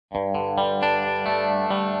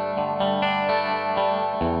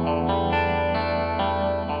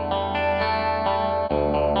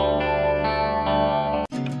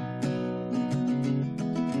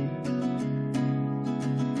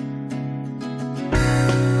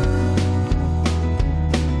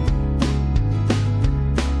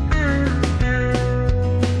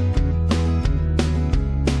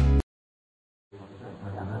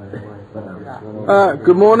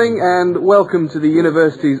Good morning and welcome to the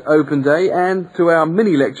University's Open Day and to our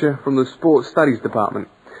mini-lecture from the Sports Studies Department.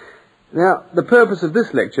 Now, the purpose of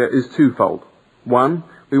this lecture is twofold. One,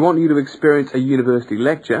 we want you to experience a university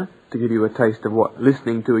lecture to give you a taste of what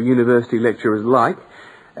listening to a university lecture is like.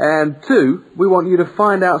 And two, we want you to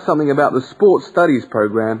find out something about the Sports Studies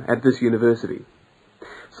program at this university.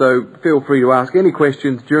 So feel free to ask any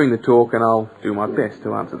questions during the talk and I'll do my best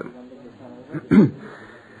to answer them.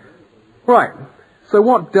 Right, so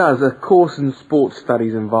what does a course in sports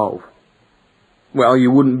studies involve? Well, you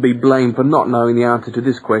wouldn't be blamed for not knowing the answer to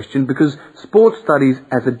this question because sports studies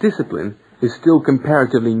as a discipline is still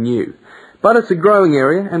comparatively new. But it's a growing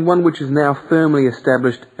area and one which is now firmly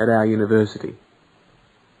established at our university.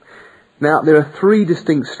 Now, there are three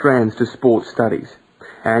distinct strands to sports studies,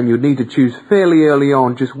 and you'd need to choose fairly early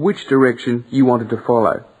on just which direction you wanted to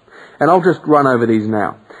follow. And I'll just run over these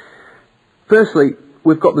now. Firstly,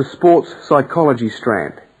 we've got the sports psychology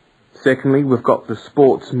strand. Secondly, we've got the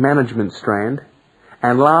sports management strand.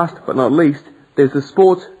 And last but not least, there's the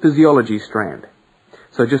sports physiology strand.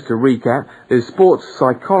 So just to recap, there's sports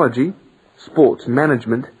psychology, sports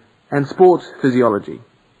management, and sports physiology.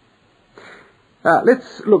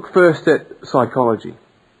 Let's look first at psychology.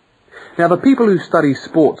 Now, the people who study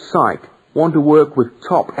sports psych want to work with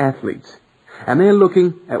top athletes, and they're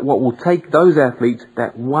looking at what will take those athletes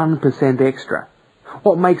that 1% extra.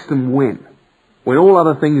 What makes them win? When all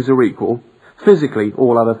other things are equal, physically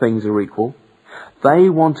all other things are equal, they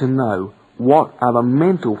want to know what are the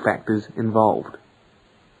mental factors involved.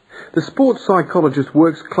 The sports psychologist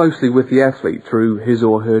works closely with the athlete through his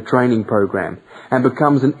or her training program and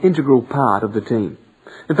becomes an integral part of the team.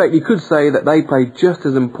 In fact, you could say that they play just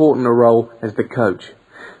as important a role as the coach.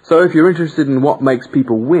 So if you're interested in what makes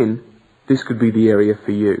people win, this could be the area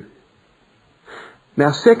for you.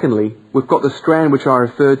 Now, secondly, we've got the strand which I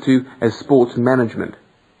refer to as sports management.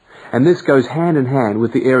 And this goes hand in hand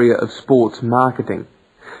with the area of sports marketing.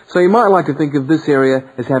 So you might like to think of this area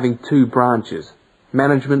as having two branches,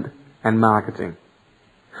 management and marketing.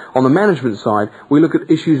 On the management side, we look at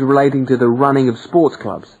issues relating to the running of sports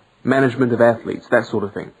clubs, management of athletes, that sort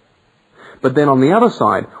of thing. But then on the other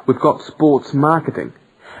side, we've got sports marketing.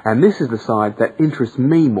 And this is the side that interests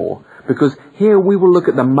me more, because here we will look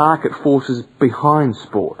at the market forces behind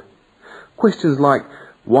sport. Questions like,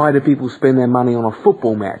 why do people spend their money on a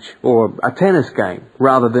football match or a tennis game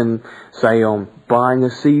rather than, say, on buying a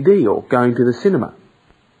CD or going to the cinema?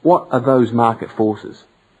 What are those market forces?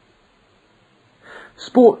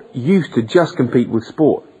 Sport used to just compete with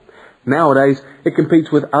sport. Nowadays, it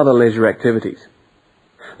competes with other leisure activities.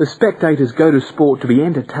 The spectators go to sport to be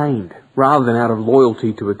entertained rather than out of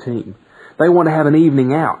loyalty to a team. They want to have an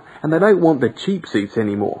evening out, and they don't want the cheap seats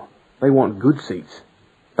anymore. They want good seats.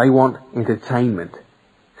 They want entertainment.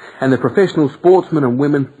 And the professional sportsmen and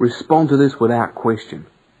women respond to this without question.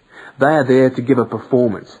 They are there to give a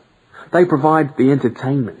performance. They provide the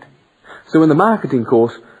entertainment. So in the marketing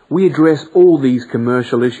course, we address all these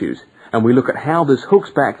commercial issues, and we look at how this hooks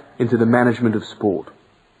back into the management of sport.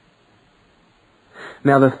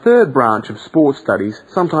 Now, the third branch of sports studies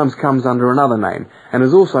sometimes comes under another name and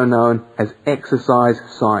is also known as exercise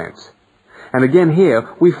science. And again here,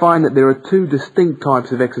 we find that there are two distinct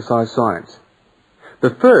types of exercise science.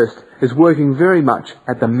 The first is working very much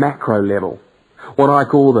at the macro level, what I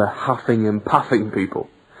call the huffing and puffing people.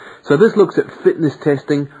 So this looks at fitness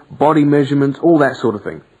testing, body measurements, all that sort of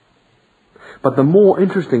thing. But the more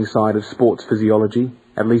interesting side of sports physiology,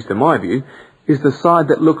 at least in my view, is the side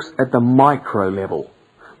that looks at the micro level,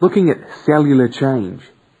 looking at cellular change.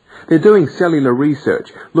 They're doing cellular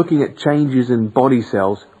research, looking at changes in body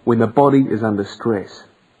cells when the body is under stress.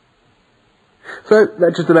 So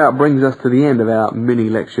that just about brings us to the end of our mini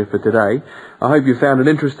lecture for today. I hope you found it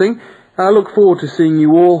interesting. I look forward to seeing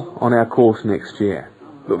you all on our course next year.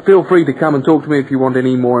 But feel free to come and talk to me if you want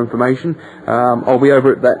any more information. I'll be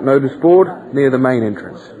over at that notice board near the main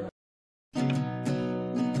entrance.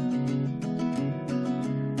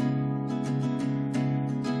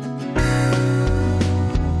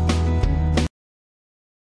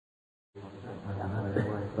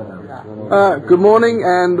 Good morning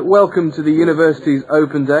and welcome to the University's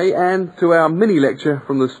Open Day and to our mini-lecture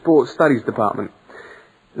from the Sports Studies Department.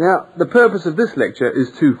 Now, the purpose of this lecture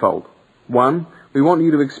is twofold. One, we want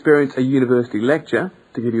you to experience a university lecture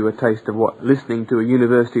to give you a taste of what listening to a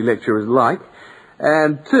university lecture is like.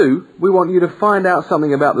 And two, we want you to find out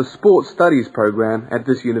something about the Sports Studies program at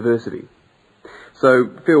this university. So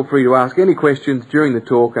feel free to ask any questions during the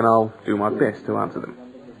talk and I'll do my best to answer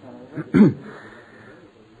them.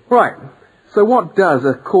 Right, so what does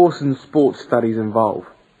a course in sports studies involve?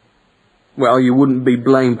 Well, you wouldn't be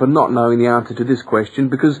blamed for not knowing the answer to this question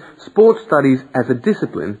because sports studies as a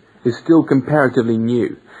discipline is still comparatively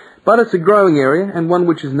new. But it's a growing area and one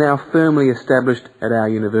which is now firmly established at our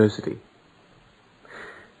university.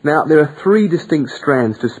 Now, there are 3 distinct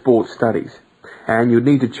strands to sports studies, and you'd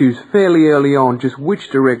need to choose fairly early on just which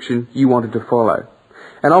direction you wanted to follow.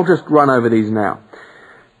 And I'll just run over these now.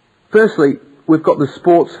 Firstly, we've got the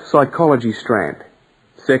sports psychology strand.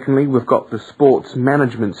 Secondly, we've got the sports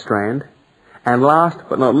management strand. And last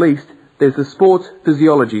but not least, there's the sports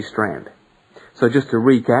physiology strand. So just to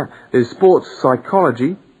recap, there's sports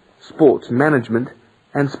psychology, sports management,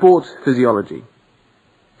 and sports physiology.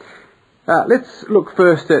 Let's look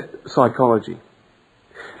first at psychology.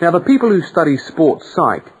 Now, the people who study sports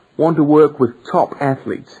psych want to work with top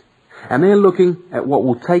athletes, and they're looking at what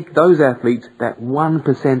will take those athletes that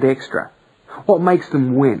 1% extra. What makes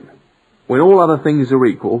them win? When all other things are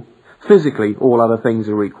equal, physically all other things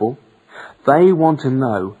are equal, they want to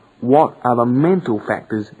know what are the mental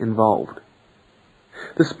factors involved.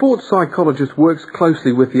 The sports psychologist works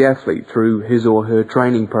closely with the athlete through his or her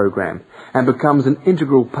training program and becomes an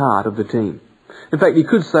integral part of the team. In fact, you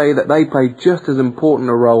could say that they play just as important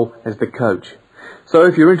a role as the coach. So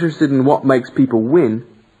if you're interested in what makes people win,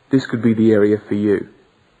 this could be the area for you.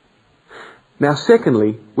 Now,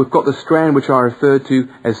 secondly, we've got the strand which I referred to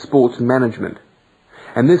as sports management.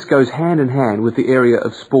 And this goes hand in hand with the area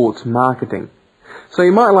of sports marketing. So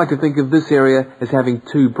you might like to think of this area as having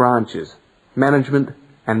 2 branches, management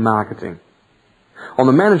and marketing. On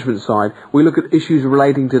the management side, we look at issues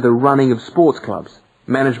relating to the running of sports clubs,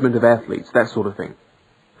 management of athletes, that sort of thing.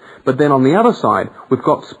 But then on the other side, we've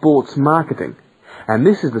got sports marketing. And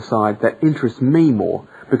this is the side that interests me more,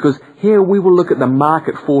 because here we will look at the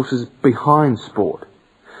market forces behind sport.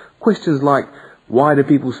 Questions like, why do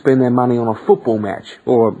people spend their money on a football match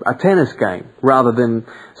or a tennis game rather than,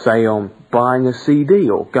 say, on buying a CD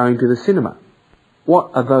or going to the cinema?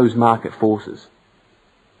 What are those market forces?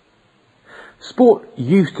 Sport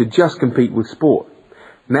used to just compete with sport.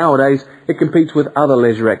 Nowadays, it competes with other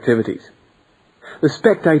leisure activities. The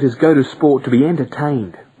spectators go to sport to be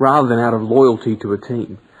entertained rather than out of loyalty to a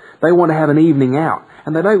team. They want to have an evening out,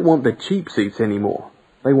 and they don't want the cheap seats anymore.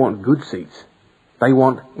 They want good seats. They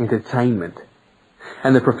want entertainment.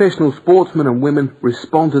 And the professional sportsmen and women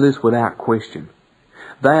respond to this without question.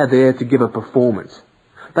 They are there to give a performance.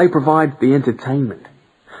 They provide the entertainment.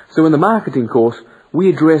 So in the marketing course, we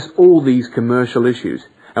address all these commercial issues,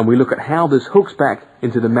 and we look at how this hooks back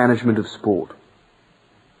into the management of sport.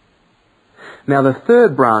 Now, the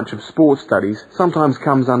third branch of sports studies sometimes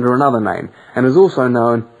comes under another name and is also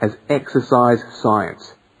known as exercise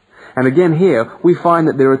science. And again here, we find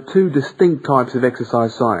that there are 2 distinct types of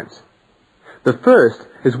exercise science. The first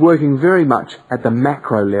is working very much at the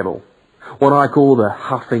macro level, what I call the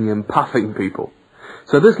huffing and puffing people.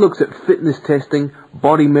 So this looks at fitness testing,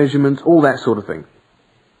 body measurements, all that sort of thing.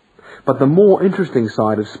 But the more interesting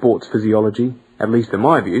side of sports physiology, at least in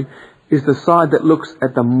my view, is the side that looks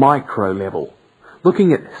at the micro level,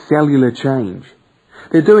 looking at cellular change.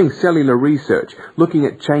 They're doing cellular research, looking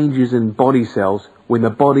at changes in body cells when the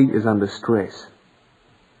body is under stress.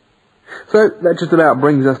 So that just about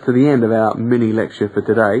brings us to the end of our mini lecture for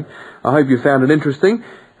today. I hope you found it interesting,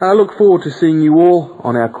 and I look forward to seeing you all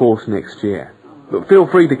on our course next year. But feel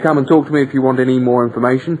free to come and talk to me if you want any more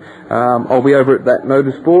information. I'll be over at that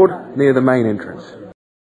notice board near the main entrance.